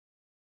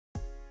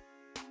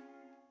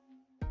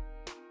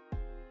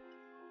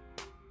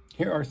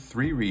Here are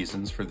 3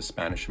 reasons for the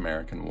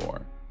Spanish-American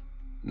War.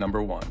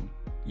 Number 1,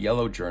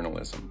 yellow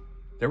journalism.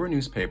 There were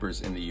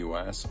newspapers in the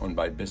US owned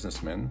by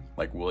businessmen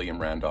like William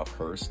Randolph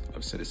Hearst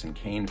of Citizen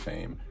Kane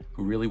fame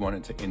who really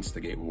wanted to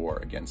instigate war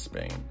against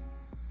Spain.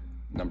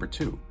 Number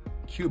 2,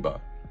 Cuba.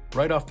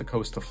 Right off the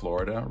coast of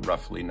Florida,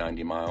 roughly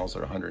 90 miles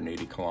or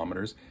 180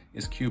 kilometers,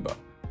 is Cuba.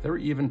 There were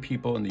even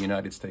people in the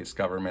United States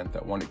government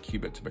that wanted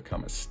Cuba to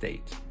become a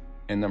state.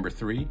 And number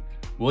 3,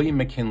 William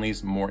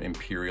McKinley's more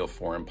imperial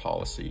foreign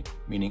policy,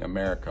 meaning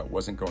America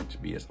wasn't going to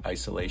be as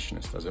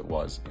isolationist as it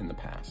was in the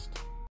past.